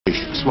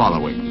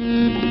swallowing.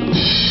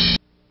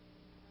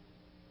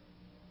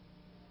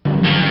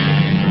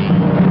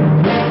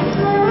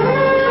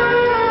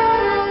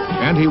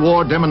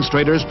 Anti-war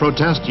demonstrators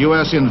protest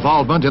U.S.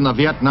 involvement in the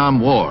Vietnam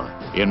War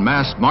in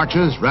mass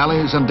marches,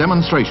 rallies, and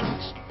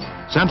demonstrations.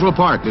 Central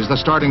Park is the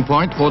starting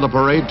point for the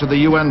parade to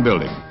the UN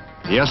building.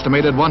 The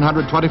estimated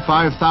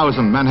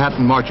 125,000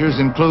 Manhattan marchers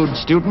include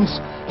students,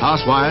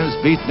 housewives,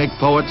 beatnik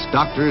poets,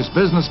 doctors,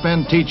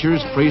 businessmen,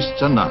 teachers,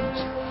 priests, and nuns.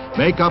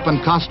 Makeup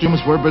and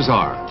costumes were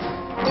bizarre.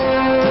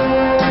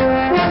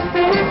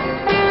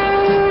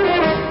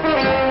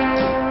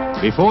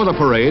 Before the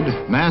parade,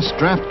 mass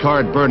draft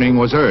card burning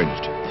was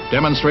urged.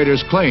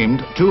 Demonstrators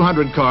claimed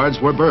 200 cards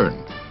were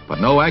burned, but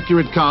no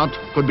accurate count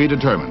could be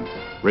determined.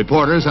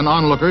 Reporters and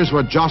onlookers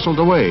were jostled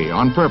away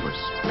on purpose.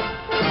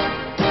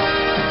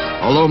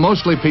 Although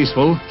mostly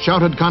peaceful,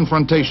 shouted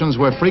confrontations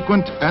were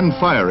frequent and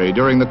fiery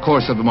during the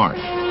course of the march.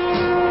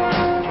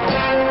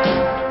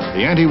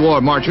 The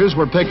anti-war marchers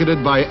were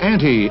picketed by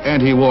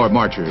anti-war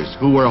marchers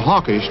who were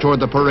hawkish toward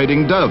the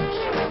parading doves.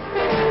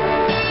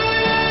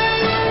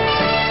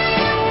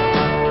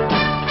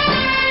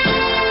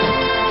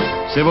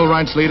 Civil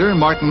rights leader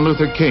Martin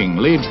Luther King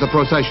leads the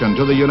procession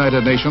to the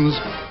United Nations,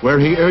 where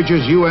he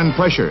urges UN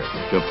pressure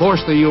to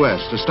force the U.S.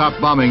 to stop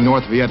bombing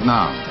North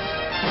Vietnam.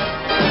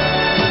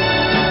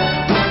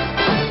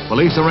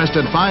 Police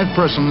arrested 5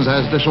 persons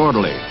as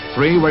disorderly.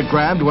 3 were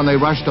grabbed when they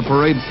rushed the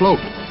parade float.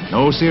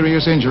 No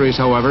serious injuries,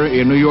 however,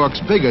 in New York's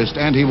biggest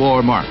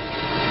anti-war march.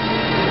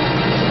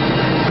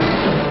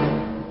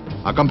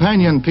 A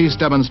companion peace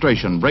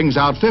demonstration brings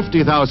out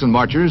 50,000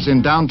 marchers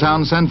in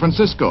downtown San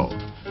Francisco.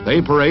 They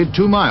parade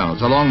 2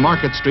 miles along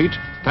Market Street,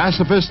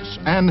 pacifists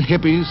and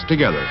hippies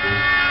together.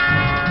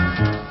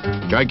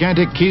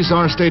 Gigantic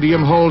Kezar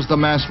Stadium holds the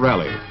mass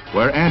rally,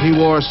 where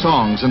anti-war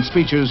songs and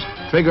speeches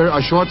trigger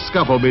a short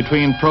scuffle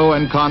between pro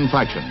and con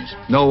factions.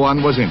 No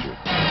one was injured.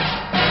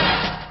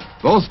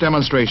 Both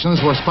demonstrations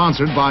were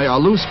sponsored by a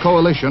loose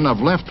coalition of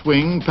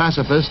left-wing,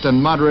 pacifist,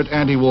 and moderate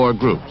anti-war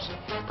groups.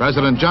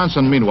 President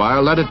Johnson,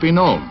 meanwhile, let it be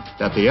known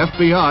that the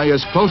FBI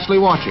is closely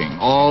watching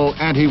all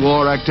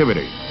anti-war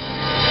activity.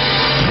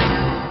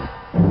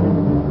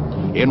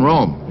 In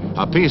Rome,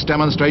 a peace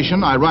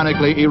demonstration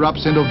ironically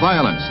erupts into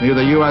violence near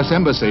the U.S.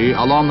 Embassy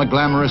along the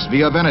glamorous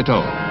Via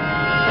Veneto.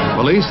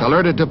 Police,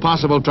 alerted to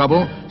possible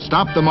trouble,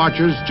 stopped the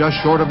marchers just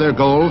short of their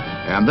goal,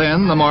 and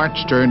then the march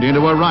turned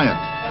into a riot.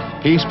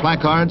 Peace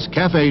placards,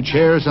 cafe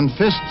chairs, and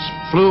fists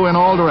flew in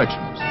all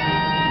directions.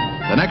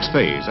 The next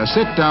phase, a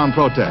sit-down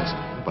protest,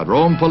 but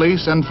Rome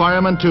police and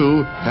firemen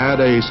too had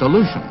a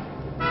solution.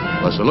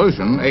 The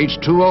solution,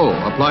 H2O,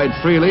 applied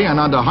freely and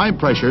under high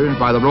pressure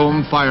by the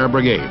Rome Fire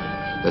Brigade.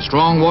 The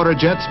strong water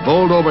jets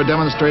bowled over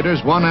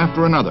demonstrators one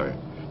after another.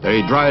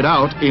 They dried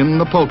out in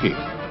the pokey.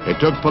 It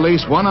took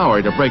police 1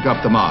 hour to break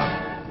up the mob.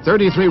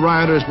 33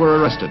 rioters were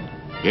arrested.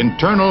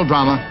 Internal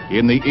drama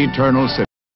in the eternal city.